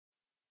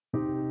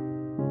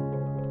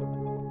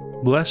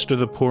Blessed are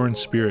the poor in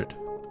spirit,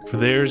 for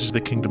theirs is the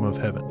kingdom of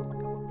heaven.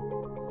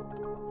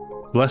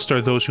 Blessed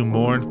are those who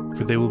mourn,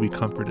 for they will be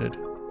comforted.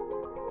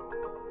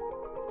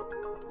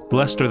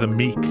 Blessed are the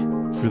meek,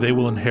 for they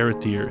will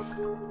inherit the earth.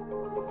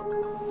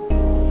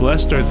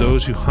 Blessed are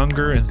those who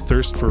hunger and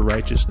thirst for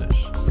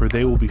righteousness, for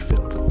they will be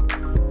filled.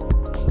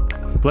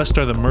 Blessed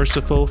are the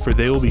merciful, for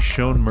they will be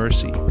shown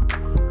mercy.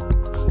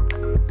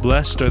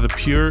 Blessed are the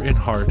pure in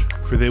heart,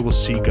 for they will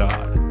see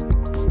God.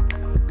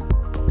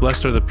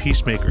 Blessed are the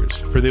peacemakers,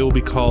 for they will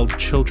be called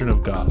children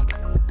of God.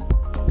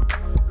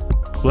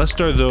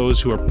 Blessed are those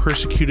who are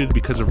persecuted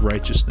because of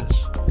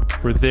righteousness,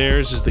 for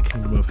theirs is the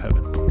kingdom of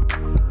heaven.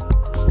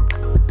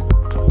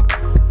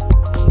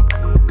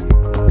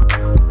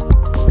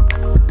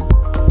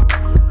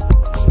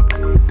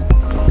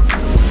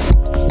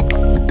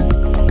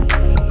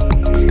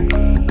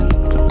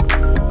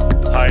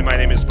 Hi, my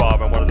name is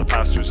Bob. I'm one of the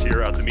pastors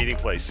here at the Meeting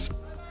Place.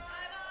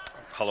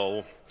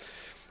 Hello.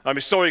 I'm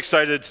so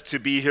excited to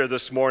be here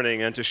this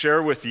morning and to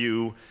share with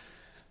you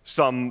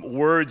some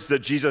words that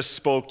Jesus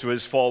spoke to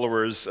his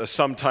followers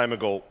some time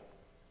ago.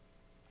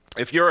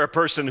 If you're a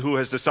person who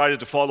has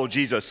decided to follow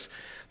Jesus,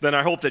 then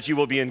I hope that you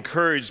will be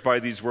encouraged by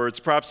these words,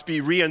 perhaps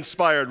be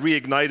re-inspired,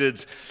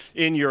 reignited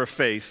in your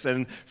faith.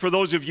 And for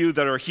those of you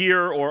that are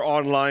here or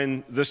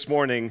online this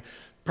morning,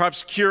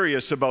 perhaps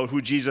curious about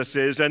who Jesus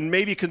is and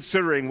maybe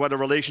considering what a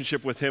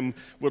relationship with him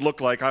would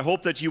look like, I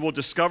hope that you will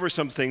discover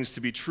some things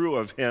to be true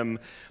of him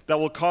that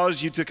will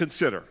cause you to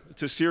consider,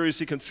 to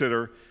seriously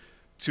consider,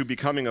 to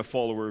becoming a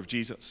follower of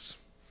Jesus.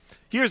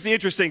 Here's the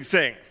interesting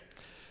thing.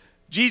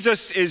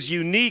 Jesus is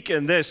unique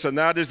in this, and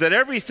that is that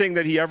everything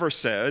that he ever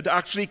said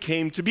actually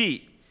came to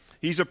be.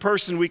 He's a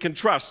person we can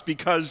trust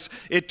because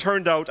it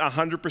turned out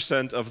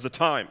 100% of the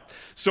time.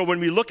 So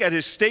when we look at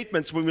his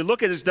statements, when we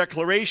look at his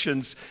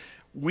declarations,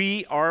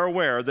 we are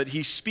aware that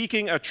he's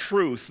speaking a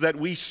truth that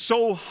we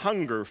so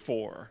hunger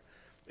for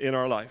in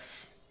our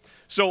life.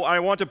 So I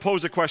want to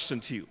pose a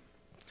question to you,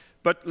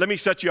 but let me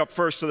set you up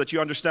first so that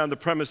you understand the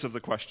premise of the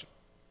question.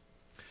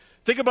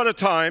 Think about a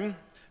time,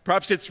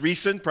 perhaps it's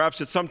recent, perhaps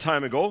it's some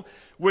time ago,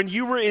 when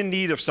you were in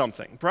need of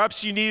something.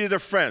 Perhaps you needed a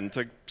friend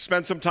to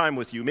spend some time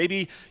with you.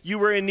 Maybe you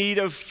were in need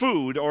of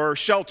food or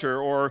shelter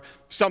or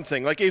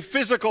something, like a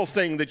physical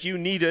thing that you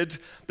needed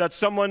that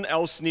someone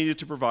else needed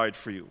to provide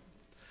for you.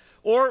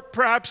 Or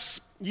perhaps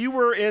you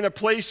were in a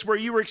place where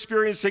you were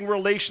experiencing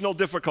relational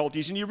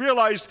difficulties and you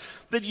realized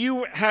that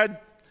you had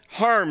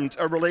harmed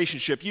a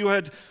relationship, you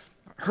had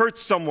hurt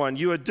someone,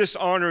 you had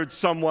dishonored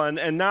someone,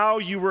 and now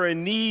you were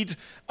in need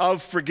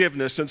of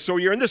forgiveness. And so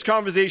you're in this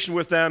conversation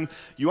with them,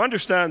 you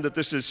understand that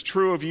this is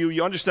true of you,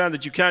 you understand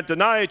that you can't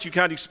deny it, you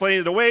can't explain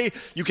it away,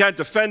 you can't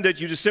defend it,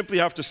 you just simply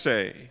have to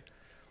say,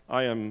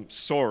 I am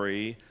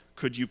sorry,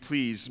 could you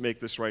please make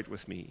this right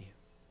with me?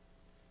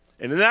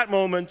 And in that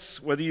moment,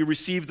 whether you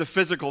receive the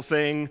physical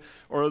thing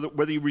or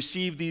whether you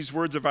receive these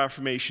words of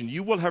affirmation,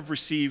 you will have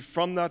received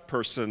from that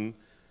person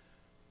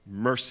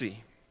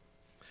mercy.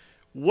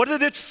 What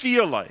did it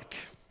feel like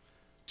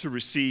to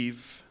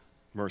receive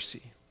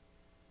mercy?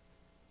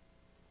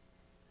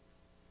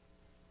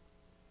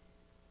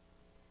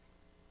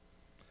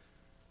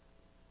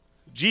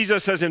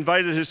 Jesus has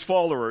invited his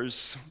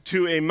followers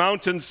to a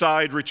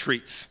mountainside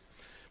retreat.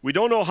 We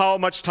don't know how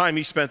much time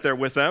he spent there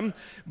with them,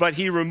 but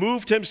he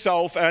removed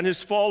himself and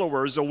his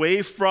followers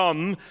away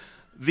from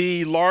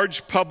the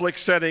large public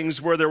settings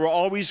where there were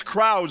always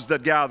crowds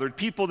that gathered,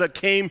 people that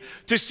came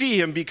to see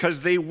him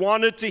because they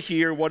wanted to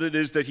hear what it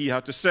is that he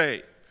had to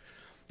say.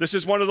 This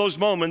is one of those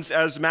moments,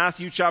 as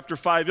Matthew chapter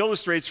 5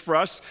 illustrates for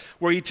us,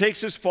 where he takes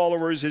his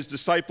followers, his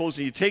disciples,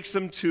 and he takes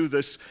them to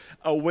this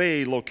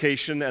away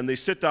location, and they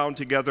sit down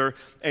together,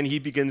 and he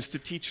begins to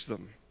teach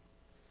them.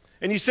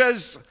 And he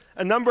says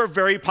a number of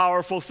very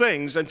powerful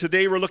things, and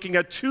today we're looking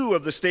at two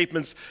of the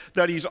statements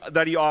that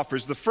he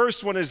offers. The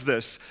first one is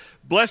this: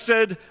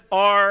 blessed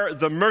are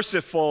the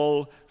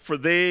merciful, for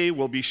they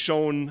will be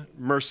shown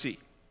mercy.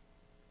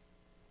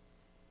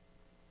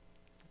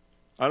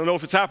 I don't know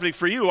if it's happening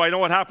for you. I know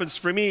what happens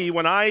for me.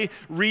 When I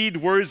read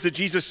words that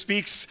Jesus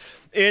speaks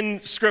in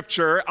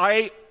Scripture,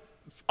 I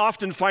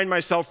often find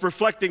myself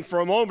reflecting for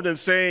a moment and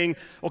saying,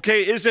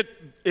 okay,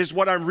 is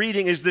what I'm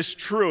reading, is this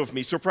true of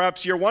me? So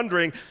perhaps you're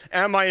wondering,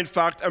 am I in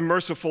fact a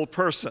merciful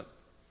person?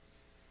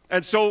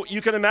 And so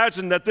you can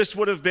imagine that this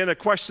would have been a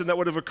question that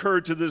would have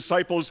occurred to the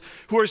disciples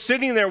who are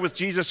sitting there with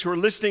Jesus, who are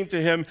listening to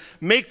him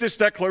make this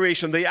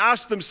declaration. They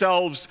ask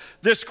themselves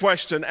this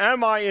question: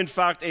 am I in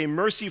fact a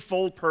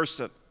merciful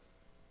person?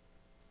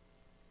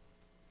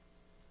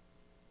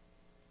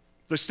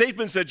 The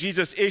statements that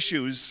Jesus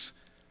issues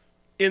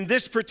in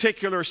this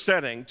particular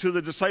setting to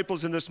the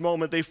disciples in this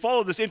moment, they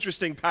follow this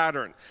interesting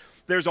pattern.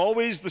 There's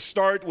always the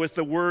start with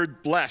the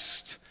word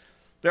blessed.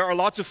 There are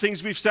lots of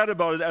things we've said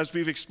about it as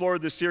we've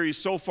explored this series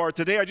so far.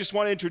 Today, I just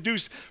want to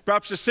introduce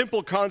perhaps a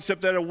simple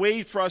concept and a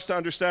way for us to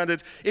understand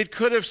it. It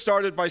could have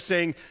started by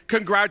saying,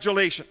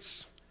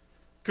 congratulations.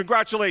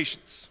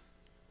 Congratulations.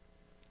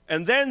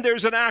 And then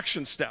there's an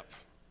action step,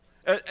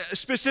 a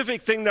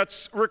specific thing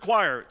that's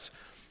required.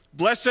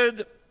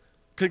 Blessed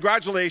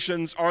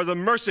congratulations, are the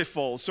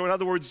merciful. So in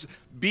other words,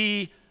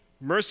 be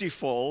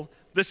merciful.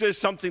 This is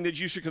something that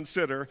you should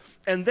consider.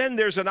 And then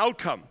there's an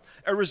outcome,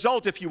 a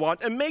result if you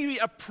want, and maybe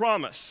a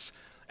promise.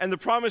 And the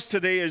promise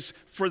today is,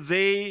 for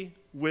they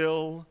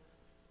will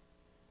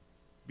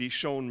be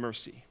shown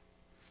mercy.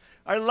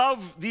 I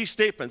love these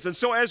statements. And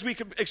so as we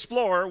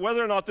explore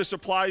whether or not this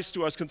applies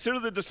to us, consider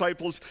the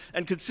disciples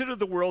and consider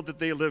the world that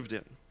they lived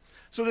in.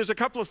 So there's a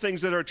couple of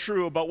things that are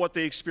true about what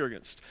they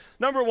experienced.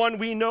 Number one,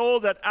 we know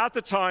that at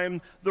the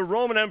time, the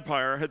Roman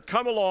Empire had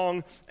come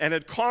along and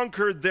had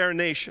conquered their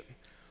nation.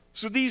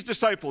 So these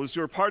disciples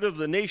who are part of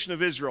the nation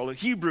of Israel, the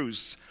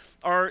Hebrews,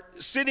 are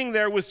sitting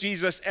there with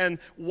Jesus, and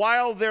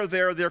while they're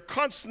there, they're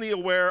constantly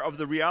aware of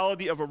the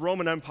reality of a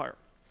Roman Empire.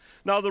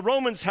 Now, the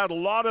Romans had a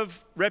lot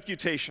of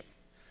reputation,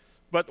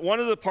 but one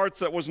of the parts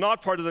that was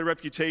not part of their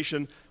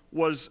reputation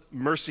was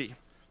mercy.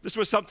 This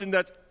was something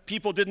that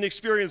people didn't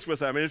experience with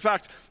them. And in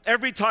fact,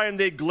 every time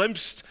they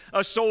glimpsed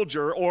a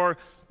soldier or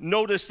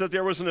noticed that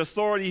there was an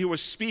authority who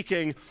was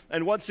speaking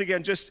and once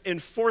again just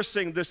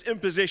enforcing this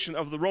imposition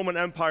of the Roman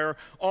Empire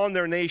on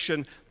their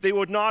nation, they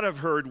would not have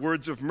heard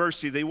words of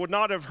mercy. They would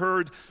not have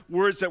heard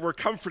words that were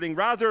comforting.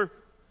 Rather,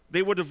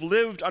 they would have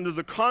lived under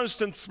the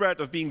constant threat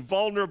of being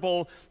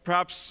vulnerable,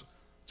 perhaps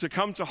to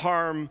come to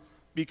harm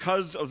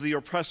because of the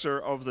oppressor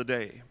of the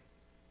day.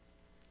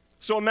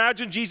 So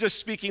imagine Jesus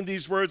speaking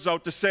these words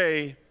out to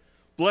say,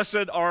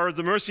 "Blessed are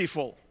the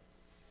merciful."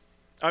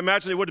 I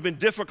imagine it would have been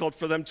difficult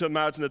for them to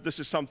imagine that this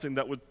is something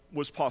that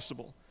was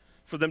possible,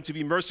 for them to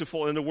be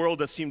merciful in a world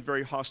that seemed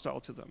very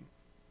hostile to them.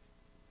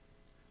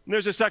 And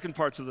there's a second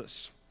part to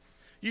this.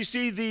 You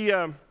see,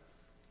 the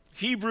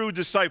Hebrew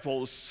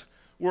disciples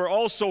were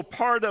also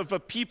part of a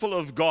people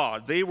of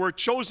God. They were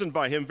chosen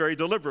by him very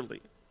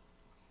deliberately.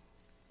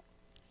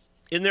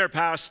 In their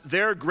past,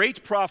 their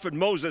great prophet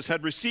Moses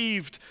had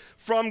received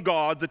from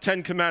God the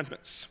 10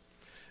 Commandments.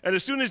 And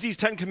as soon as these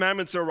 10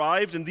 Commandments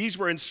arrived, and these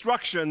were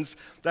instructions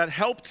that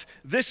helped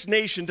this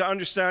nation to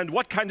understand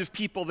what kind of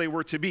people they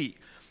were to be.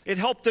 It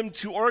helped them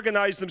to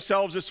organize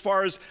themselves as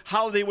far as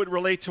how they would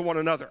relate to one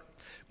another.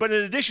 But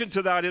in addition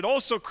to that, it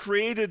also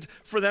created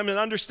for them an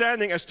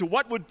understanding as to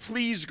what would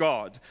please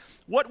God,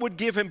 what would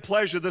give him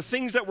pleasure, the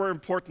things that were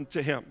important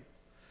to him.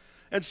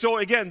 And so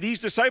again, these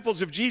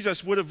disciples of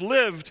Jesus would have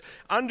lived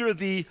under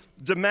the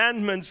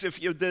demands,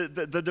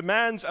 the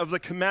demands of the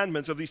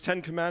commandments, of these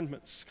 10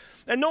 Commandments.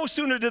 And no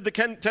sooner did the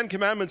 10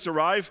 Commandments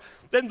arrive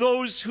than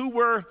those who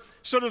were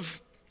sort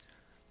of,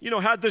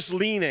 had this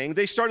leaning,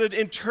 they started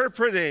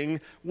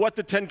interpreting what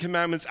the 10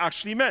 Commandments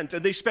actually meant.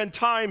 And they spent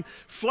time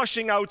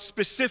fleshing out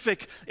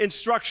specific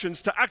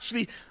instructions to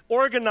actually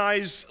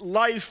organize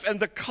life and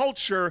the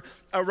culture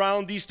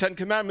around these 10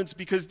 Commandments,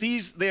 because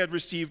these they had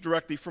received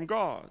directly from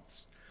God.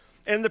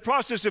 And in the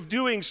process of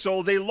doing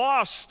so, they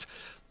lost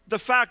the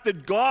fact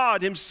that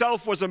God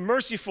himself was a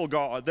merciful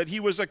God, that he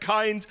was a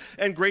kind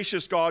and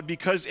gracious God,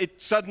 because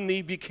it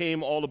suddenly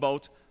became all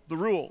about the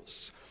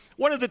rules.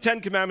 One of the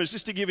 10 Commandments,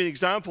 just to give you an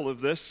example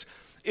of this,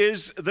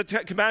 is the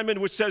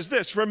commandment which says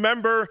this: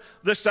 remember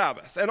the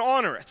Sabbath and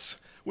honor it,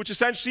 which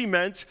essentially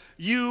meant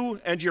you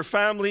and your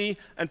family,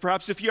 and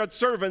perhaps if you had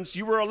servants,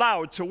 you were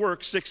allowed to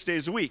work 6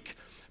 days a week.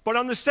 But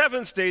on the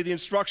seventh day, the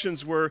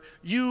instructions were,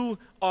 you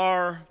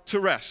are to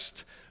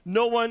rest.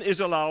 No one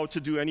is allowed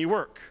to do any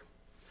work.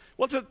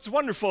 Well, it's a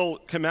wonderful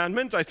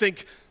commandment. I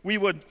think we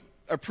would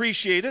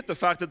appreciate it, the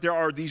fact that there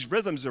are these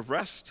rhythms of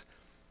rest.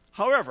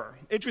 However,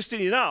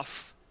 interestingly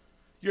enough,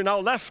 you're now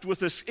left with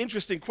this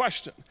interesting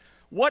question.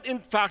 What in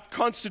fact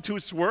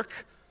constitutes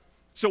work?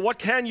 So what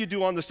can you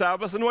do on the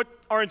Sabbath, and what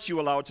aren't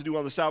you allowed to do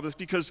on the Sabbath?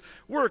 Because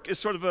work is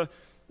sort of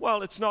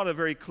it's not a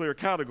very clear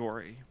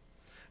category.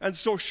 And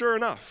so sure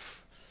enough,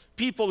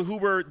 people who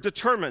were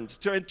determined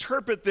to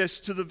interpret this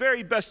to the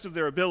very best of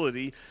their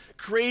ability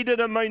created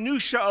a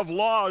minutia of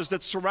laws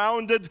that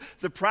surrounded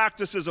the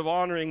practices of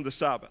honoring the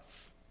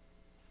Sabbath.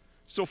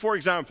 So for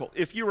example,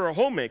 if you were a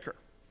homemaker,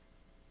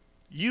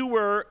 you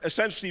were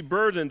essentially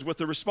burdened with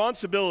the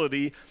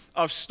responsibility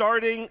of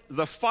starting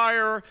the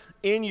fire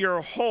in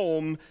your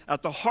home,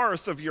 at the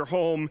hearth of your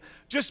home,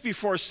 just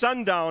before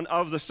sundown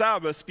of the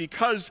Sabbath,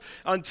 because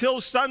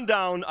until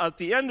sundown at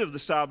the end of the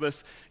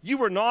Sabbath, you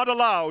were not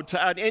allowed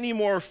to add any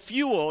more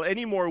fuel,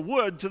 any more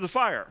wood to the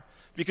fire,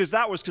 because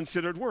that was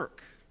considered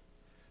work.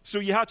 So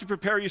you had to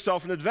prepare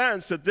yourself in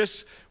advance that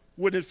this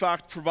would in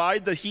fact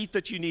provide the heat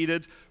that you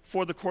needed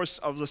for the course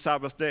of the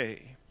Sabbath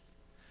day.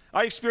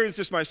 I experienced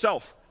this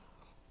myself.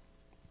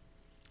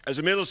 As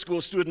a middle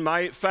school student,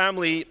 my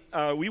family,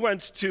 we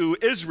went to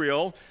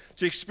Israel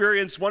to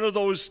experience one of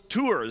those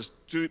tours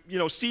to,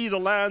 see the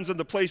lands and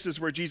the places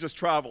where Jesus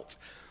traveled.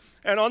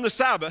 And on the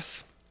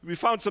Sabbath, we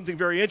found something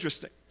very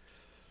interesting.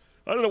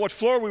 I don't know what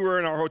floor we were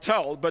in our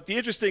hotel, but the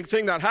interesting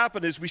thing that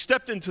happened is we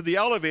stepped into the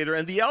elevator,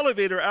 and the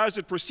elevator, as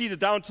it proceeded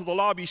down to the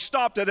lobby,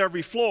 stopped at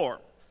every floor.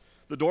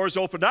 The doors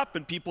opened up,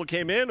 and people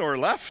came in or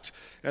left,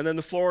 and then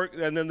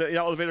the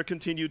elevator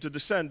continued to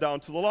descend down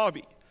to the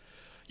lobby.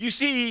 You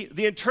see,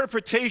 the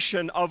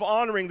interpretation of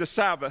honoring the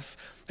Sabbath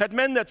had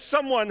meant that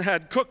someone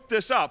had cooked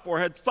this up or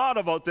had thought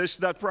about this,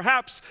 that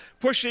perhaps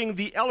pushing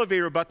the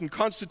elevator button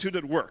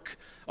constituted work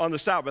on the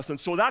Sabbath. And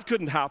so that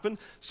couldn't happen,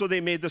 so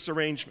they made this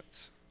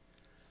arrangement.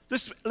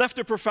 This left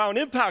a profound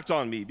impact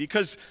on me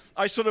because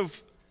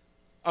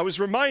I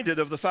was reminded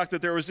of the fact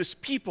that there was this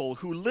people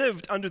who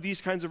lived under these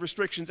kinds of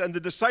restrictions, and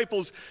the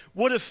disciples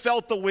would have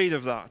felt the weight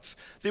of that.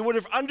 They would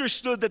have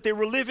understood that they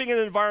were living in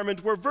an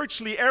environment where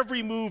virtually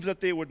every move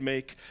that they would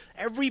make,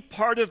 every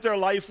part of their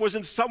life was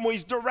in some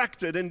ways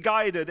directed and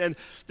guided, and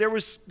they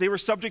were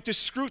subject to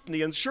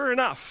scrutiny. And sure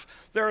enough,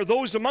 there are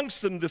those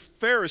amongst them, the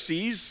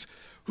Pharisees,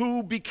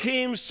 who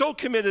became so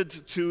committed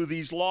to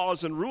these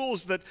laws and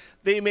rules that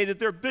they made it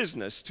their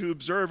business to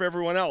observe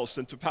everyone else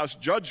and to pass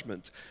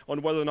judgment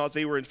on whether or not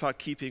they were in fact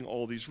keeping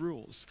all these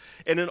rules.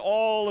 And in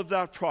all of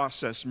that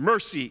process,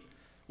 mercy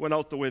went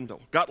out the window,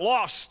 got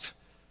lost.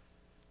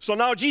 So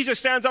now Jesus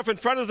stands up in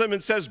front of them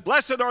and says,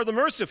 "Blessed are the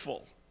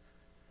merciful."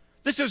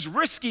 This is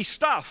risky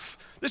stuff.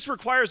 This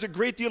requires a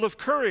great deal of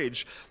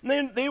courage.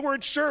 And they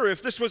weren't sure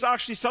if this was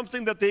actually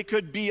something that they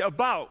could be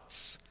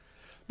about.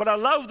 But I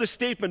love the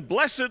statement,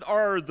 "Blessed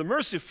are the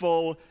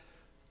merciful,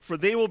 for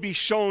they will be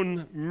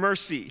shown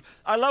mercy."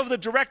 I love the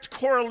direct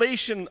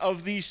correlation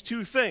of these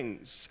two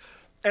things.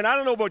 And I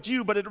don't know about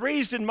you, but it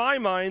raised in my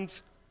mind,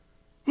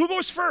 who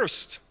goes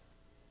first?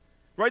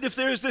 Right? If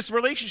there's this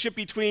relationship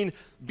between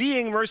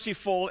being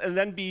merciful and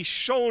then be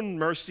shown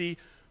mercy,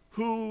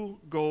 who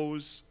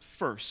goes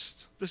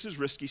first? This is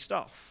risky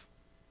stuff.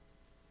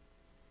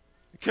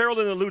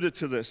 Carolyn alluded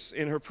to this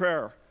in her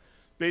prayer,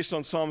 based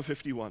on Psalm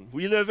 51.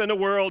 We live in a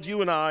world,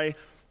 you and I,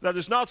 that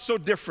is not so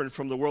different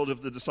from the world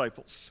of the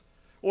disciples.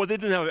 Or they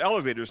didn't have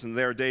elevators in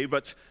their day,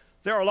 but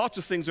there are lots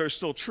of things that are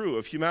still true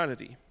of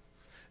humanity.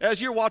 As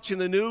you're watching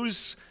the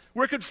news,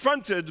 we're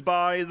confronted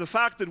by the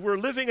fact that we're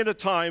living in a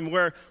time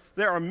where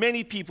there are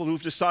many people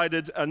who've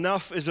decided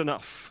enough is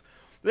enough.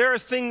 There are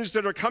things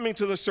that are coming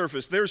to the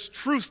surface. There's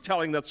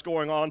truth-telling that's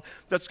going on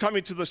that's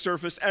coming to the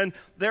surface, and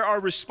there are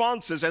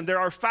responses, and there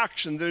are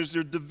factions,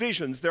 there are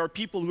divisions, there are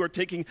people who are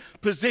taking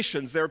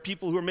positions, there are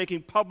people who are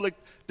making public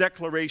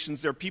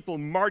declarations, there are people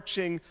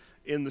marching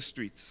in the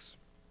streets.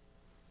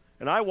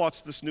 And I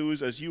watch this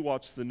news as you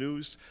watch the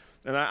news,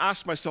 and I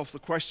ask myself the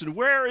question,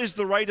 where is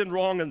the right and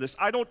wrong in this?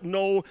 I don't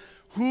know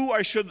who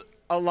I should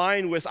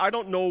align with. I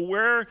don't know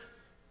where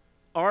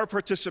our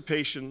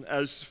participation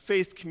as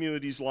faith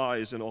communities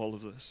lies in all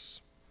of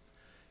this.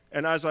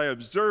 And as I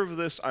observe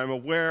this, I'm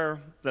aware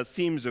that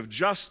themes of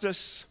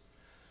justice,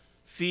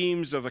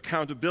 themes of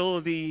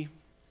accountability,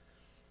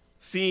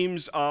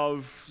 themes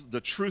of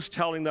the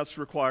truth-telling that's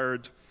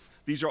required,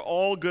 these are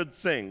all good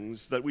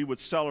things that we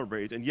would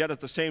celebrate. And yet at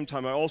the same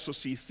time, I also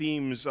see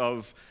themes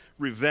of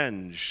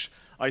revenge.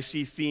 I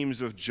see themes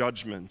of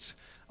judgment.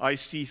 I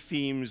see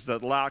themes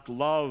that lack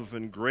love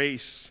and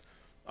grace.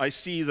 I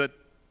see that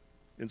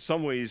in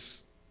some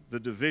ways, the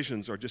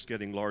divisions are just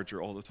getting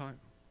larger all the time.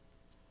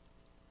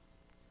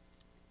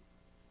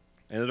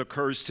 And it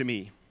occurs to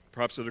me,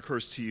 perhaps it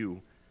occurs to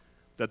you,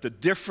 that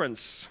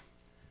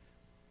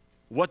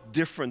what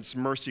difference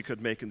mercy could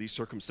make in these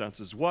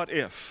circumstances. What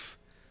if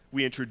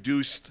we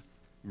introduced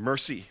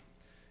mercy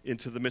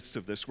into the midst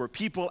of this, where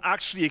people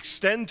actually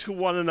extend to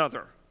one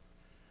another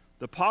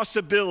the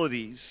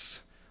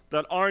possibilities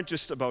that aren't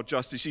just about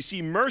justice. You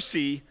see,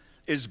 mercy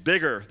is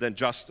bigger than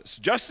justice.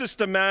 Justice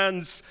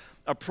demands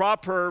a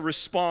proper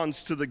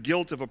response to the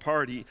guilt of a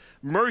party.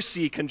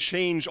 Mercy can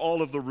change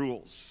all of the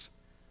rules.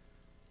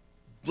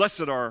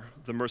 Blessed are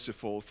the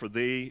merciful, for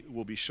they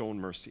will be shown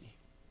mercy.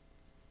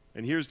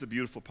 And here's the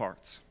beautiful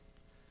part.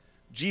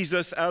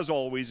 Jesus, as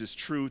always, is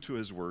true to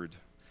his word.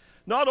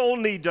 Not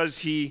only does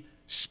he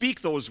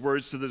speak those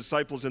words to the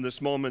disciples in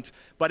this moment,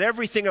 but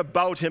everything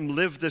about him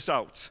lived this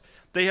out.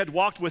 They had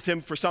walked with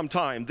him for some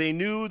time. They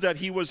knew that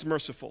he was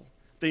merciful.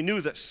 They knew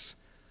this.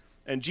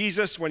 And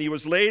Jesus, when he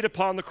was laid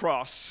upon the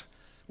cross,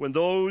 when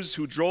those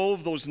who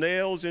drove those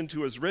nails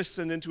into his wrists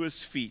and into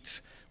his feet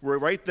were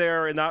right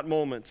there in that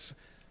moment,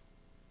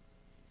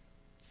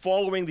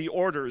 following the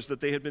orders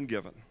that they had been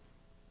given,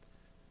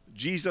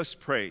 Jesus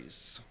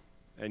prays,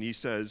 and he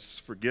says,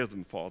 "Forgive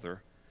them,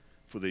 Father,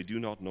 for they do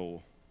not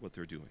know what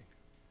they're doing."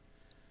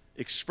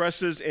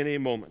 Expresses in a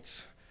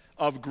moment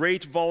of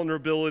great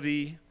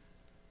vulnerability,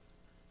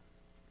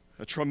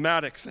 a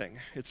traumatic thing.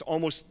 It's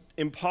almost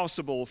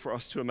impossible for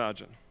us to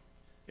imagine.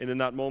 And in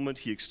that moment,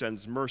 he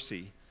extends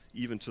mercy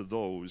even to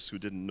those who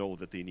didn't know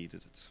that they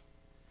needed it.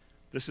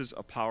 This is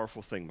a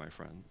powerful thing, my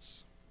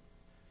friends.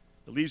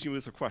 It leaves me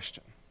with a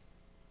question.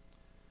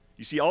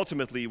 You see,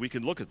 ultimately, we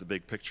can look at the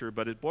big picture,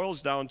 but it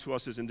boils down to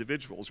us as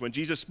individuals. When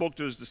Jesus spoke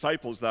to his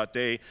disciples that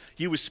day,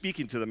 he was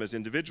speaking to them as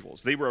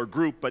individuals. They were a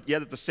group, but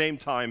yet at the same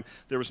time,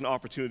 there was an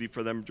opportunity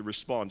for them to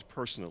respond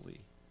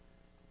personally.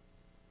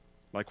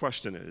 My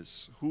question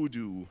is, who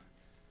do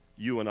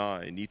you and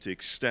I need to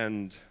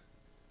extend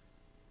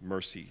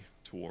mercy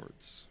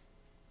towards?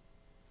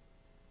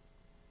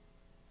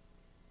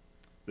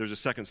 There's a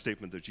second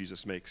statement that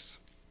Jesus makes.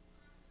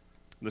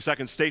 And the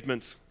second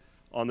statement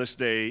on this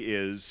day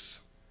is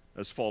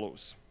as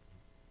follows.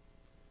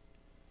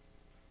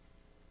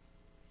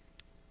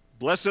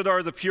 Blessed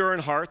are the pure in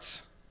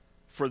heart,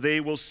 for they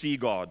will see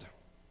God.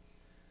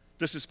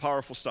 This is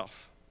powerful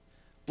stuff.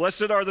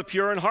 Blessed are the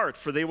pure in heart,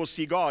 for they will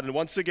see God. And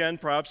once again,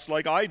 perhaps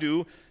like I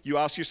do, you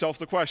ask yourself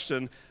the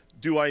question,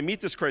 do I meet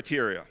this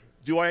criteria?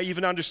 Do I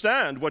even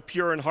understand what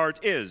pure in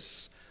heart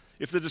is?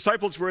 If the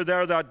disciples were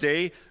there that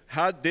day,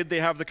 did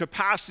they have the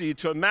capacity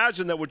to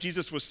imagine that what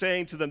Jesus was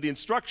saying to them, the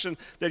instruction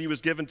that he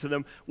was given to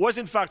them, was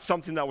in fact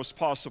something that was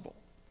possible?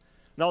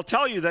 And I'll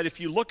tell you that if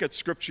you look at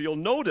Scripture, you'll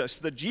notice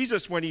that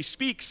Jesus, when he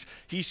speaks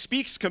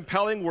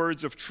compelling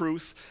words of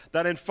truth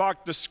that in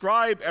fact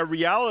describe a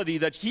reality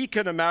that he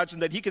can imagine,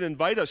 that he can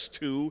invite us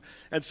to.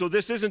 And so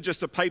this isn't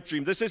just a pipe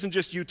dream. This isn't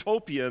just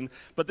utopian,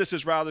 but this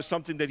is rather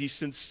something that he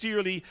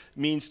sincerely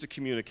means to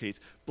communicate.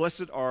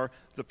 Blessed are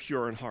the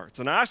pure in heart.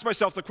 And I ask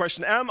myself the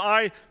question, am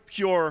I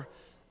pure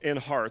in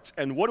heart?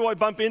 And what do I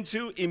bump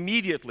into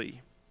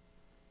immediately?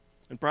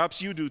 And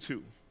perhaps you do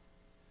too,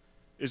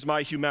 is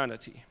my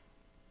humanity.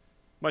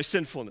 My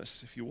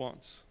sinfulness, if you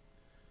want.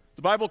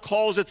 The Bible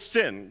calls it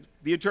sin.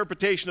 The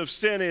interpretation of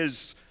sin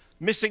is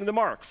missing the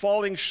mark,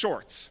 falling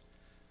short.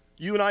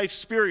 You and I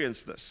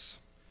experience this.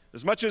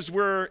 As much as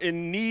we're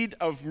in need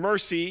of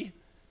mercy,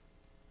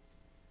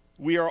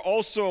 we are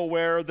also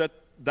aware that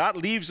that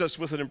leaves us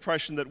with an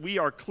impression that we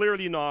are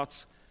clearly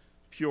not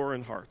pure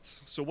in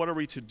heart. So what are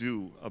we to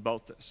do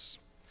about this?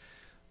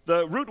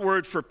 The root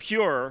word for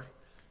pure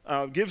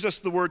gives us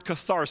the word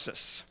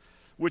catharsis,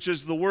 which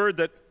is the word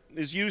that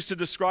is used to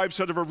describe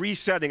sort of a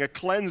resetting, a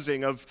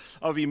cleansing of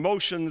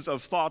emotions,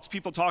 of thoughts.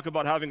 People talk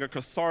about having a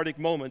cathartic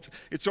moment.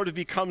 It sort of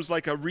becomes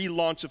like a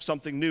relaunch of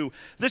something new.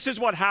 This is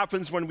what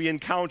happens when we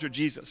encounter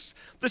Jesus.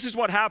 This is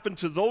what happened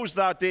to those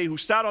that day who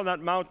sat on that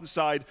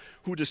mountainside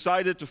who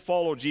decided to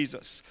follow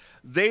Jesus.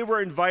 They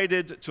were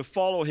invited to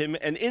follow him,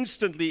 and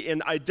instantly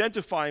in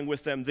identifying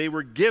with them, they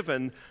were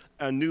given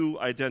a new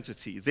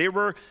identity. They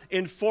were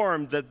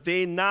informed that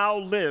they now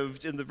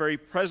lived in the very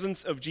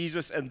presence of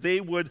Jesus, and they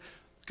would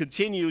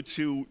continue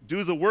to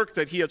do the work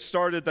that he had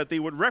started, that they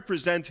would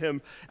represent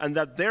him, and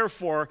that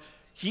therefore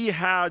he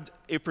had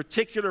a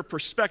particular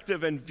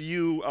perspective and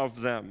view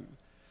of them.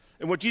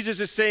 And what Jesus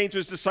is saying to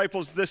his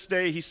disciples this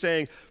day, he's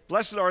saying,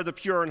 blessed are the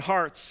pure in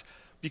hearts,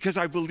 because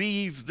I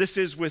believe this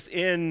is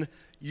within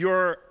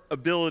your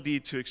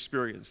ability to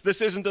experience.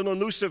 This isn't an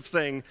elusive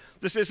thing.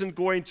 This isn't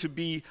going to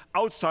be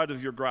outside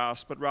of your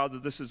grasp, but rather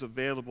this is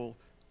available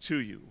to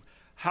you.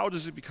 How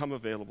does it become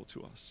available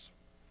to us?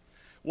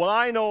 Well,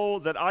 I know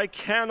that I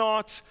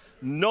cannot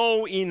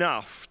know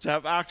enough to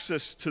have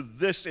access to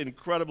this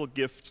incredible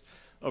gift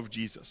of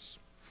Jesus.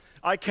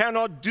 I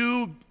cannot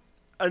do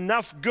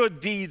enough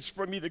good deeds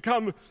for me to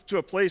come to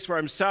a place where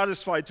I'm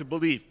satisfied to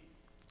believe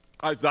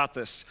I've got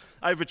this.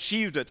 I've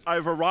achieved it.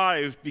 I've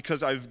arrived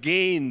because I've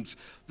gained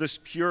this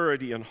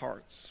purity in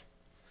hearts.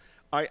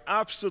 I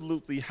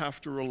absolutely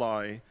have to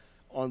rely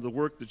on the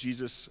work that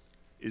Jesus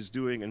is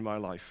doing in my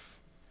life.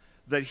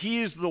 That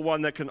he is the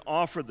one that can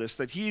offer this,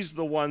 that he's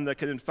the one that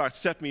can in fact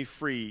set me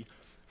free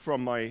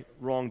from my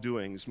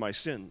wrongdoings, my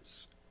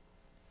sins.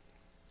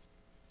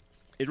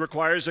 It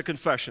requires a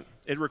confession.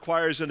 It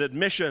requires an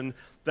admission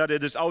that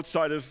it is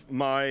outside of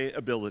my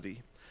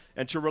ability.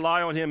 And to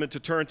rely on him and to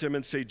turn to him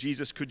and say,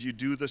 Jesus, could you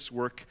do this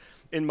work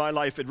in my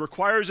life? It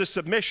requires a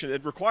submission.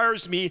 It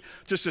requires me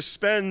to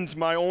suspend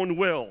my own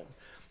will.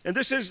 And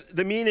this is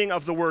the meaning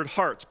of the word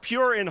heart.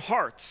 Pure in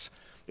heart.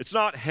 It's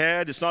not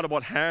head, it's not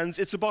about hands,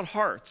 it's about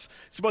hearts.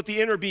 It's about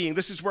the inner being.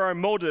 This is where our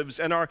motives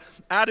and our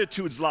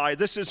attitudes lie.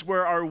 This is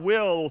where our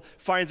will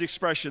finds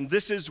expression.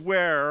 This is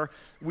where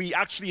we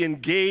actually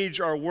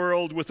engage our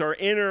world with our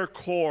inner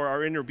core,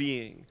 our inner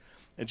being.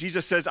 And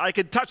Jesus says, I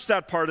can touch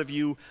that part of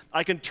you,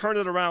 I can turn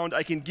it around,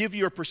 I can give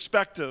you a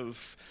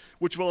perspective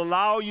which will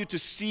allow you to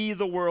see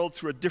the world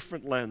through a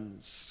different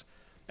lens.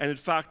 And in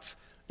fact,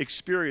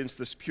 experience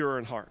this pure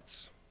in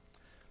hearts.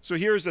 So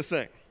here's the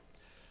thing.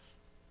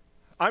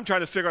 I'm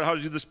trying to figure out how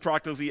to do this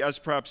practically as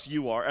perhaps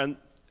you are. And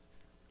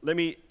let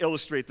me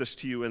illustrate this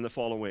to you in the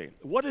following way.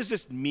 What does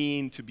this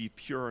mean to be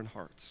pure in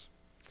heart?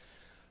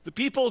 The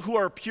people who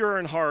are pure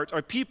in heart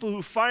are people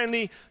who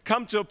finally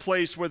come to a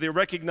place where they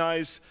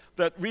recognize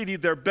that really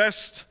their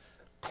best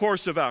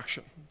course of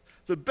action,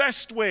 the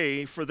best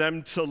way for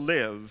them to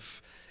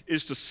live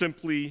is to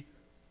simply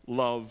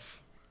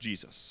love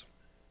Jesus.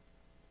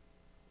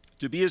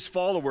 To be his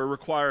follower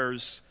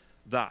requires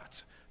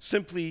that,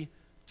 simply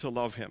to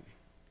love him.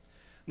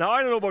 Now,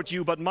 I don't know about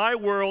you, but my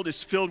world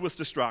is filled with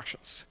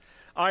distractions.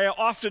 I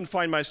often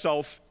find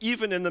myself,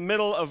 even in the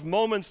middle of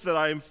moments that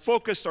I am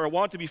focused or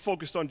want to be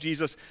focused on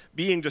Jesus,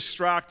 being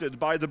distracted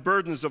by the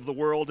burdens of the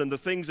world and the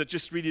things that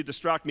just really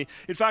distract me.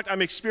 In fact,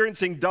 I'm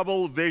experiencing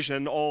double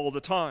vision all the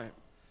time.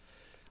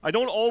 I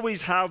don't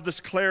always have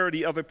this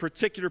clarity of a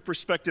particular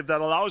perspective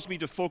that allows me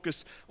to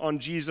focus on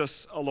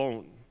Jesus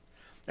alone.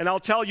 And I'll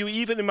tell you,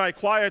 even in my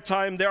quiet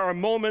time, there are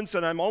moments,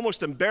 and I'm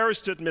almost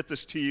embarrassed to admit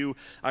this to you,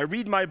 I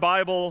read my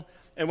Bible,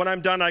 and when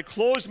I'm done, I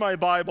close my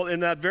Bible.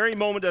 In that very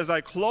moment, as I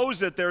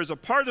close it, there's a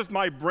part of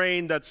my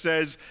brain that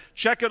says,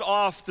 check it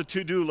off the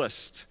to-do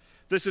list.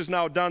 This is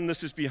now done.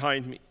 This is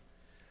behind me.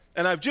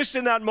 And I've just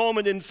in that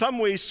moment in some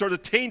ways sort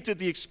of tainted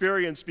the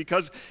experience,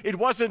 because it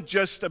wasn't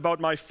just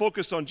about my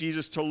focus on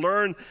Jesus, to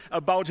learn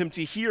about him,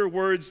 to hear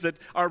words that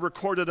are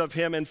recorded of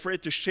him, and for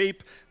it to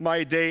shape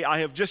my day. I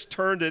have just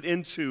turned it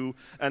into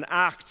an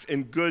act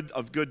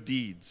of good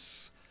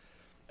deeds.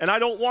 And I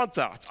don't want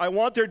that. I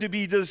want there to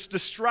be this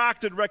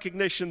distracted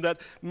recognition that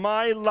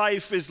my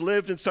life is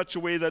lived in such a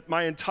way that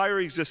my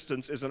entire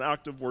existence is an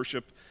act of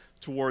worship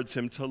towards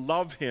him, to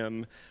love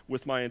him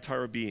with my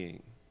entire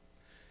being.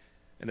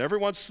 And every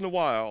once in a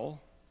while,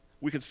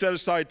 we can set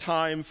aside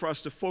time for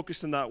us to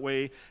focus in that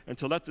way and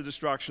to let the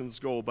distractions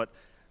go. But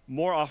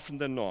more often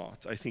than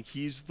not, I think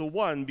he's the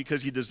one,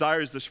 because he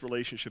desires this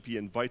relationship, he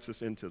invites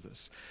us into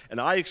this.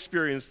 And I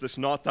experienced this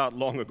not that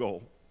long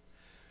ago.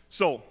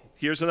 So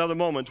here's another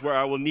moment where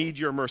I will need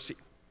your mercy.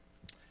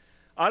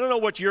 I don't know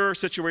what your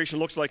situation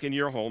looks like in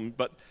your home,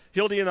 but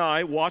Hildy and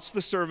I watch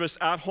the service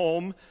at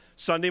home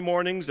Sunday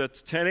mornings at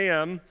 10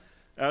 a.m.,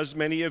 as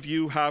many of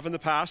you have in the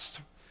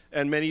past,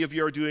 and many of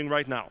you are doing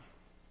right now.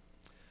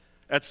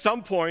 At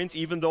some point,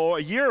 even though a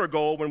year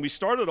ago when we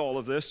started all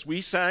of this, we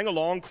sang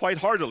along quite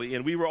heartily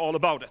and we were all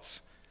about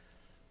it.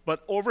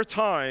 But over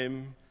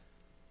time,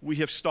 we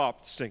have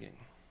stopped singing.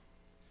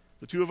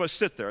 The two of us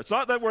sit there. It's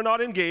not that we're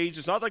not engaged.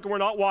 It's not like we're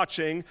not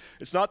watching.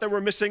 It's not that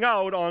we're missing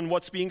out on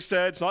what's being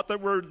said. It's not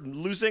that we're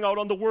losing out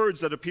on the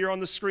words that appear on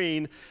the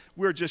screen.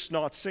 We're just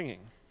not singing.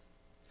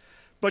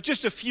 But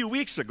just a few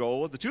weeks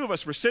ago, the two of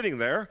us were sitting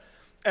there,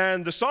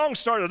 and the song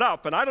started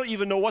up, and I don't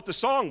even know what the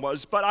song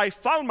was, but I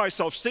found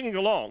myself singing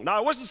along. Now,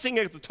 I wasn't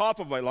singing at the top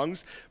of my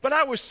lungs, but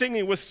I was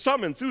singing with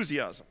some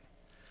enthusiasm.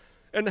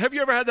 And have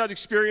you ever had that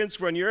experience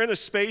when you're in a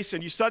space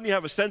and you suddenly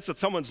have a sense that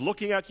someone's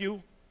looking at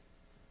you,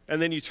 and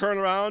then you turn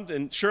around,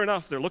 and sure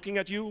enough, they're looking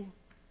at you?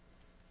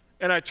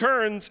 And I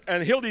turned,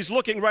 and Hildy's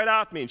looking right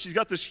at me, and she's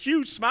got this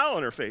huge smile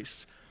on her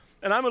face.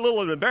 And I'm a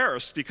little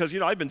embarrassed because,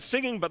 I've been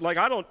singing, but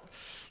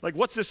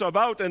what's this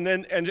about?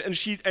 And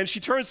she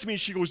turns to me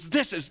and she goes,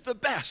 "This is the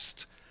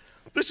best.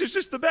 This is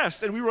just the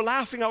best." And we were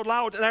laughing out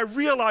loud, and I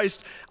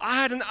realized I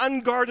had an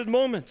unguarded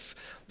moment.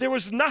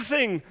 There's no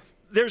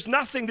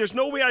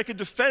way I could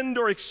defend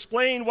or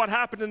explain what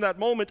happened in that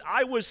moment.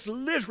 I was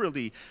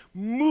literally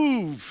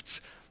moved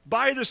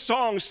by the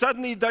song.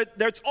 Suddenly,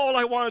 that's all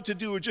I wanted to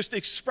do, just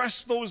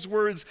express those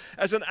words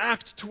as an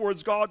act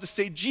towards God, to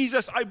say,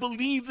 "Jesus, I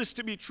believe this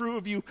to be true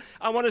of you.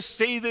 I want to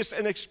say this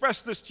and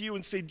express this to you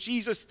and say,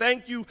 Jesus,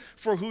 thank you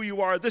for who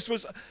you are." This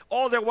was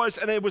all there was,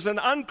 and it was an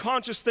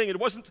unconscious thing.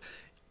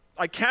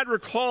 I can't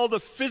recall the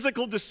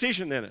physical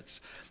decision in it.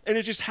 And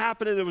it just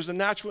happened, and it was a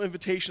natural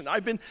invitation.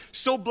 I've been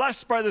so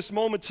blessed by this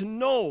moment to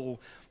know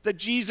that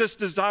Jesus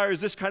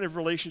desires this kind of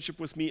relationship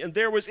with me. And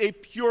there was a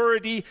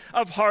purity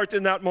of heart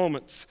in that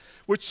moment,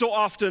 which so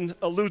often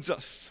eludes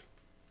us.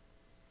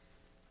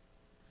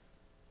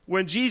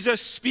 When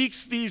Jesus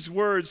speaks these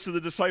words to the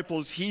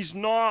disciples, he's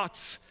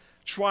not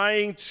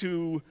trying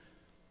to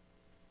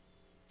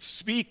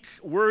speak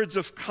words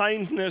of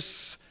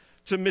kindness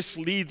to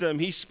mislead them.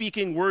 He's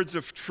speaking words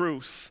of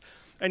truth.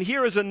 And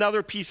here is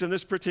another piece in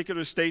this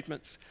particular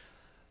statement.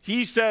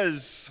 He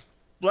says,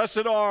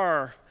 "Blessed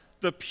are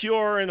the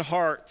pure in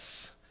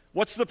heart."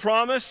 What's the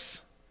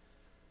promise?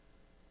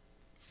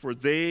 "For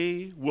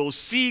they will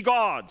see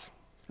God."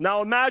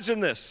 Now imagine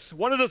this.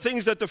 One of the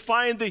things that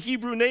defined the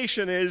Hebrew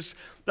nation is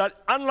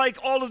that unlike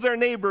all of their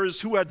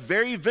neighbors who had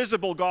very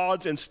visible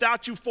gods in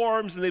statue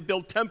forms, and they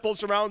built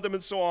temples around them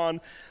and so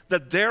on,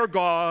 that their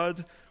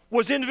God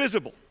was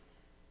invisible.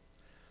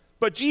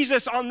 But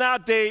Jesus on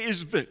that day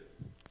is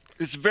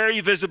very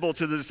visible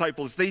to the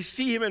disciples. They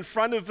see him in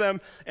front of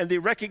them, and they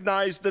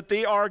recognize that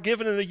they are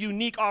given a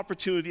unique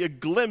opportunity, a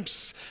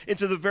glimpse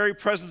into the very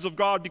presence of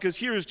God, because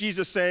here is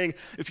Jesus saying,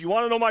 if you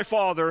want to know my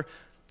Father,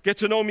 get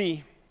to know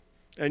me,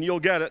 and you'll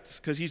get it,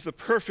 because he's the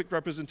perfect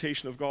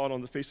representation of God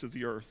on the face of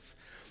the earth.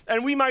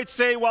 And we might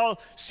say, well,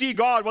 see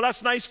God, well,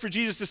 that's nice for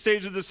Jesus to say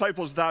to the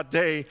disciples that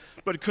day,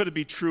 but could it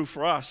be true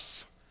for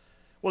us?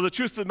 Well, the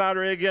truth of the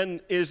matter, again,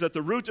 is that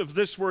the root of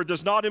this word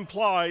does not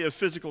imply a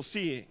physical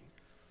seeing.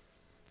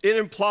 It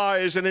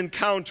implies an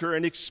encounter,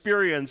 an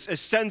experience, a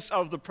sense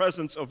of the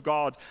presence of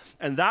God.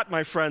 And that,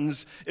 my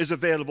friends, is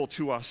available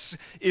to us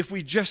if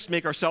we just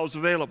make ourselves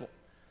available.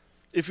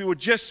 If we would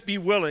just be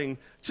willing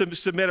to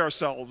submit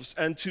ourselves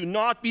and to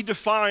not be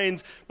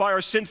defined by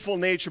our sinful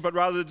nature, but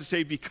rather to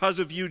say, because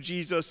of you,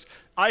 Jesus,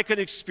 I can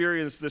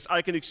experience this.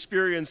 I can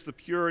experience the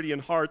purity in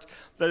heart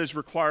that is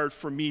required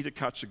for me to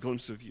catch a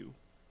glimpse of you.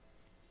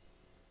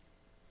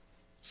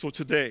 So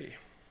today,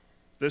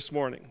 this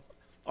morning,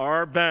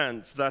 our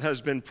band that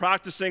has been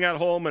practicing at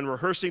home and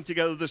rehearsing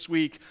together this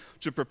week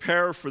to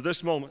prepare for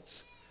this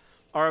moment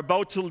are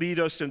about to lead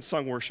us in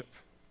sung worship.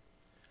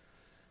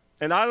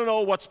 And I don't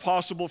know what's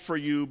possible for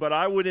you, but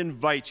I would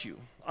invite you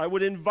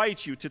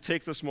to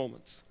take this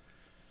moment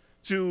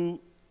to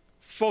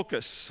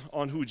focus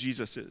on who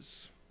Jesus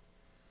is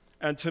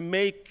and to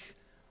make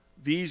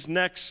these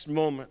next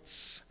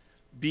moments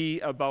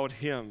be about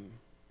him.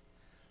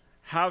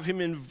 Have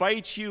him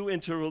invite you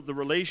into the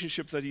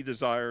relationship that he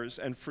desires.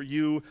 And for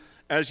you,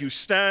 as you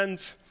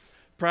stand,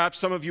 perhaps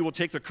some of you will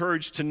take the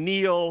courage to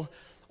kneel,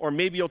 or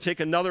maybe you'll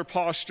take another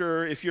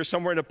posture. If you're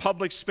somewhere in a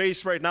public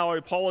space right now, I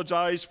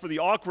apologize for the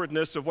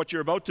awkwardness of what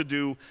you're about to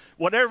do.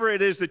 Whatever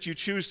it is that you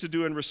choose to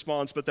do in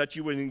response, but that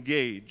you would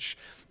engage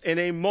in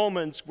a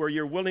moment where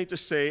you're willing to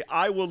say,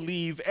 I will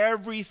leave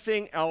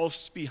everything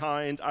else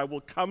behind. I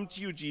will come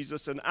to you,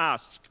 Jesus, and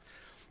ask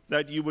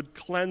that you would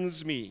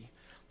cleanse me,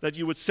 that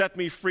you would set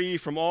me free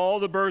from all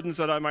the burdens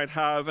that I might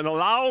have, and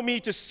allow me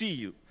to see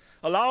you.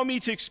 Allow me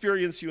to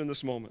experience you in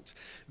this moment.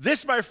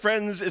 This, my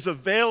friends, is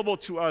available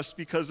to us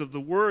because of the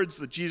words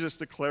that Jesus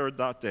declared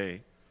that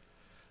day.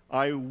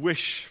 I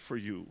wish for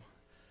you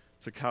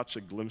to catch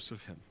a glimpse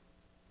of him.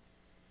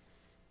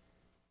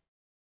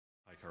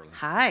 Hi, Carolyn.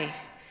 Hi.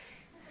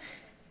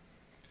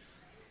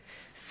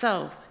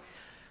 So,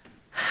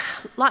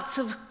 lots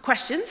of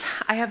questions.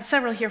 I have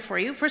several here for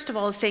you. First of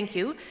all, thank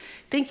you.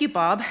 Thank you,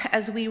 Bob.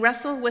 As we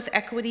wrestle with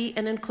equity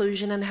and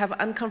inclusion and have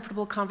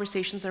uncomfortable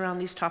conversations around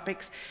these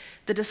topics,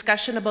 the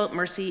discussion about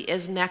mercy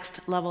is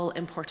next level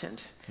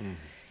important.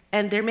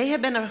 And there may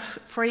have been a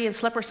Freudian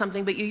slip or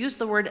something, but you used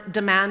the word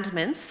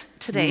demandments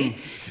today.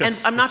 Yes.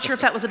 And I'm not sure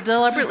if that was a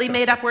deliberately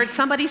made up word.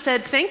 Somebody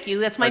said, thank you,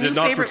 that's my new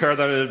favorite. I did not prepare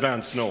that in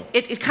advance, no.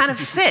 It kind of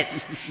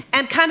fits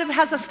and kind of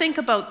has us think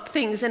about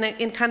things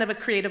in kind of a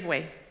creative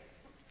way.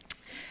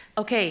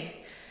 Okay,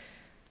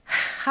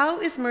 how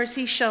is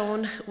mercy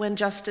shown when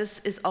justice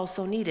is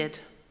also needed?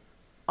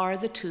 Are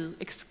the two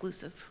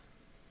exclusive?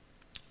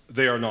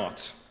 They are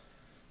not.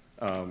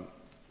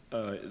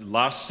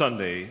 Last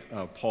Sunday,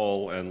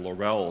 Paul and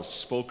Laurel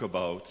spoke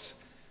about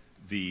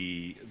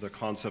the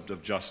concept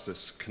of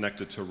justice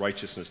connected to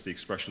righteousness, the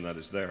expression that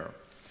is there.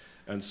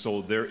 And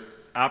so there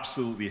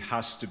absolutely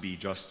has to be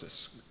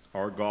justice.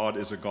 Our God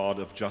is a God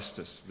of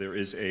justice. There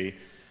is a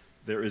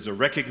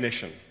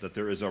recognition that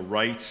there is a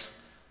right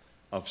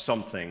of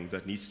something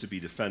that needs to be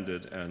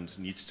defended and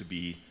needs to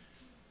be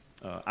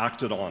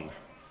acted on.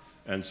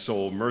 And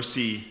so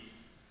mercy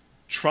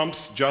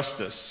trumps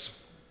justice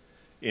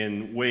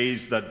in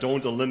ways that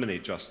don't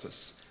eliminate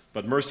justice.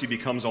 But mercy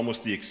becomes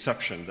almost the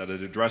exception, that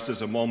it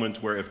addresses a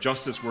moment where if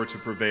justice were to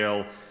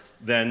prevail,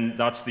 then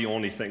that's the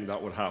only thing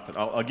that would happen.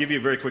 I'll give you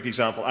a very quick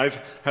example. I've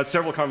had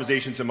several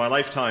conversations in my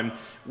lifetime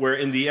where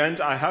in the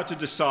end I had to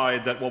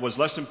decide that what was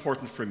less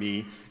important for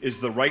me is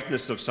the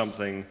rightness of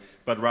something,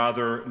 but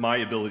rather my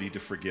ability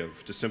to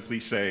forgive, to simply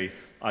say,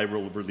 I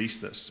will release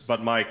this.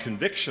 But my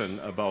conviction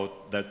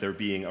about that there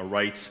being a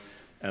right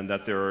and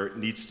that there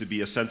needs to be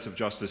a sense of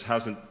justice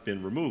hasn't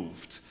been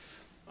removed.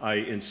 I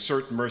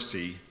insert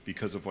mercy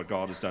because of what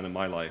God has done in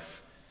my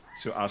life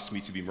to ask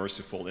me to be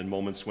merciful in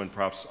moments when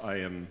perhaps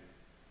I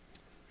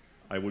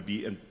would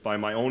be, by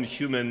my own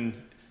human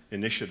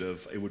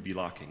initiative, it would be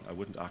lacking. I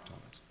wouldn't act on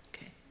it.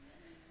 Okay.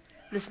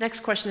 This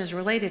next question is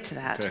related to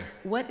that. Okay.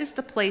 What is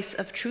the place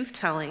of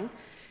truth-telling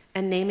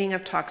and naming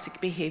of toxic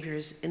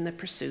behaviors in the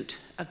pursuit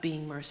of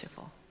being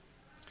merciful?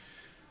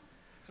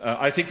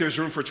 I think there's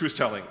room for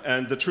truth-telling,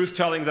 and the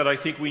truth-telling that I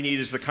think we need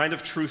is the kind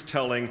of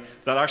truth-telling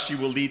that actually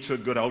will lead to a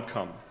good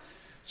outcome.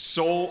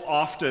 So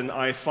often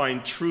I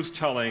find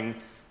truth-telling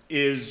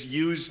is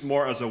used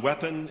more as a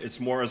weapon, it's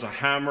more as a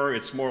hammer,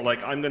 it's more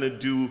like I'm going to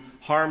do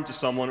harm to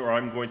someone or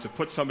I'm going to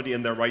put somebody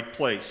in their right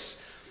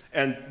place.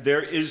 And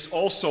there is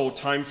also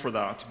time for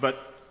that,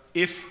 but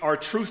if our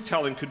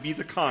truth-telling could be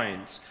the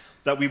kind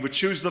that we would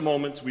choose the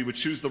moment, we would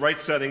choose the right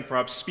setting,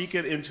 perhaps speak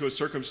it into a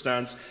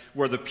circumstance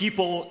where the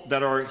people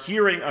that are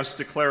hearing us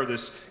declare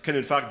this can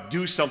in fact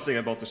do something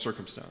about the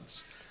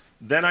circumstance.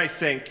 Then I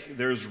think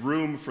there's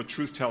room for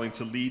truth-telling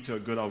to lead to a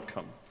good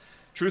outcome.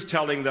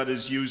 Truth-telling that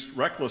is used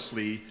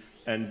recklessly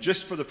and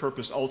just for the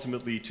purpose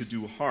ultimately to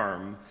do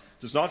harm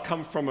does not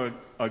come from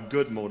a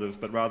good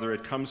motive, but rather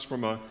it comes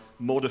from a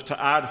motive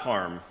to add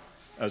harm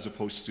as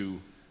opposed to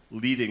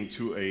leading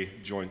to a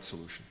joint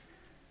solution.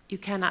 You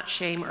cannot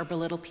shame or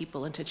belittle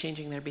people into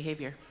changing their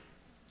behavior.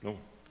 No.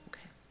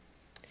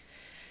 Okay.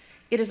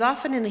 It is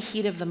often in the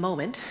heat of the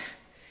moment,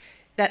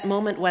 that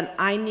moment when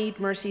I need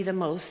mercy the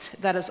most,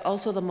 that is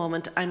also the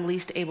moment I'm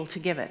least able to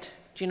give it.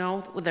 Do you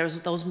know, there's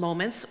those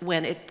moments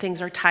when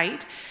things are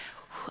tight.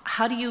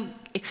 How do you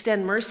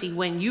extend mercy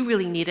when you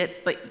really need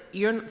it, but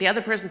the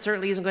other person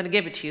certainly isn't going to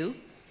give it to you?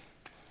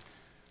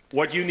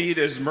 What you need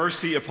is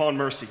mercy upon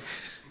mercy.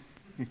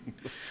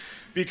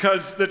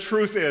 Because the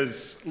truth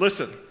is,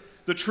 listen,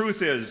 the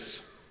truth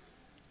is,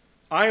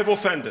 I have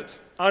offended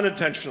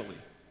unintentionally.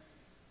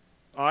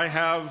 I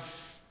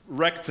have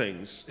wrecked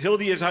things.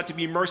 Hildy has had to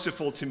be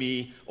merciful to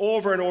me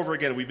over and over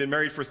again. We've been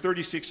married for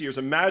 36 years.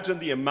 Imagine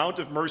the amount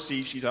of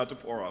mercy she's had to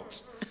pour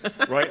out,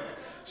 right?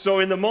 So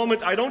in the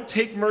moment, I don't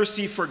take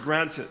mercy for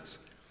granted.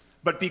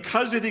 But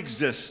because it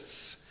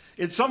exists,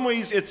 in some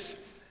ways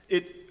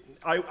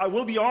I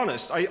will be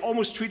honest, I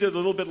almost treat it a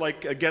little bit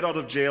like a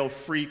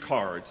get-out-of-jail-free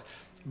card.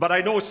 But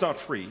I know it's not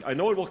free. I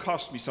know it will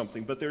cost me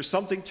something, but there's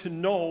something to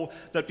know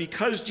that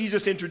because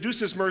Jesus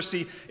introduces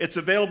mercy, it's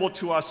available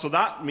to us. So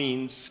that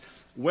means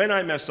when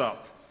I mess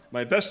up,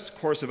 my best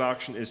course of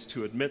action is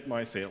to admit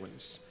my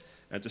failings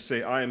and to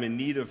say I am in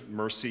need of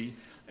mercy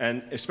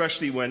And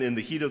especially when in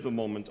the heat of the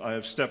moment I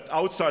have stepped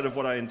outside of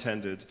what I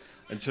intended,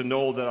 and to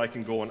know that I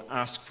can go and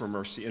ask for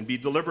mercy and be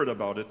deliberate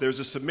about it. There's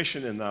a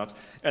submission in that,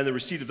 and the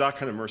receipt of that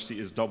kind of mercy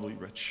is doubly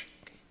rich.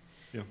 Okay.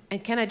 Yeah.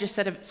 And can I just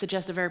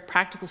suggest a very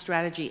practical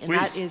strategy, and Please.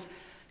 that is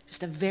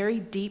just a very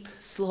deep,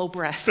 slow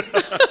breath.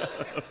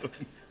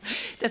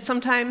 That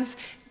sometimes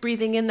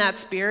breathing in that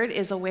spirit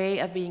is a way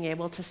of being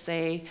able to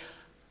say,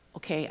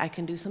 okay, I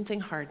can do something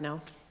hard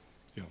now.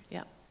 Yeah.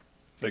 Yeah.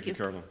 Thank you,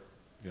 Carolyn.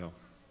 Yeah.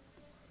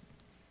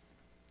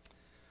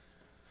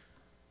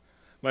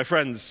 My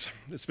friends,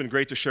 it's been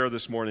great to share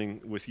this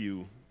morning with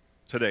you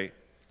today.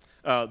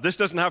 This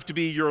doesn't have to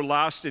be your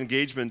last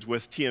engagement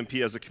with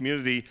TMP as a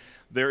community.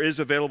 There is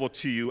available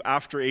to you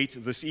after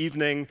 8 this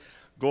evening.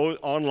 Go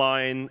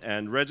online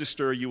and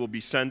register. You will be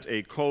sent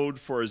a code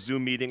for a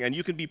Zoom meeting, and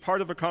you can be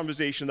part of a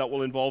conversation that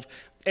will involve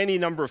any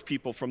number of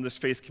people from this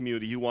faith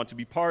community who want to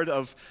be part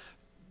of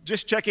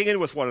just checking in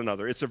with one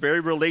another. It's a very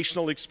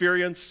relational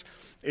experience.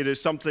 It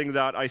is something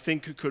that I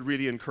think could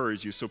really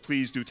encourage you, so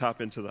please do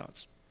tap into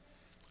that.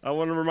 I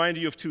want to remind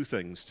you of 2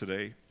 things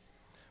today.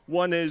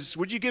 One is,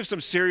 would you give some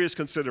serious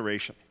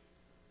consideration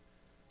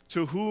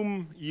to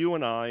whom you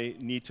and I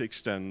need to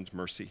extend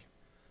mercy?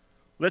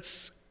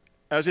 Let's,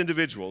 as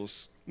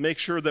individuals, make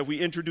sure that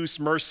we introduce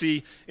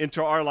mercy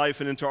into our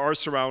life and into our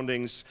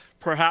surroundings.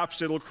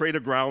 Perhaps it'll create a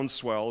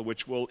groundswell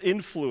which will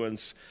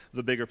influence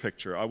the bigger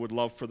picture. I would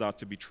love for that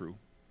to be true.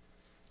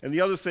 And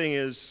the other thing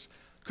is,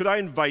 could I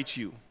invite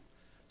you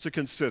to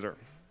consider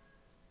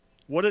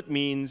what it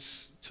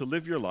means to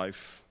live your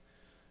life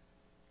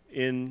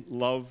in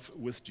love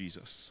with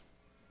Jesus,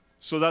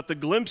 so that the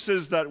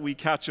glimpses that we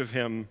catch of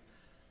him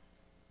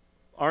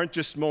aren't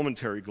just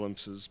momentary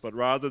glimpses, but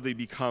rather they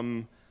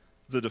become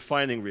the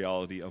defining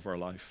reality of our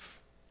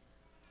life.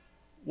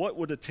 What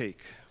would it take?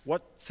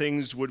 What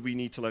things would we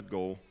need to let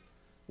go?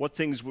 What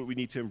things would we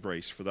need to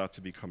embrace for that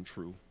to become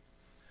true?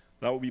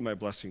 That would be my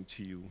blessing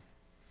to you.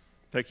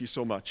 Thank you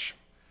so much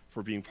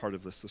for being part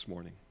of this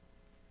morning.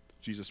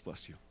 Jesus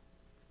bless you.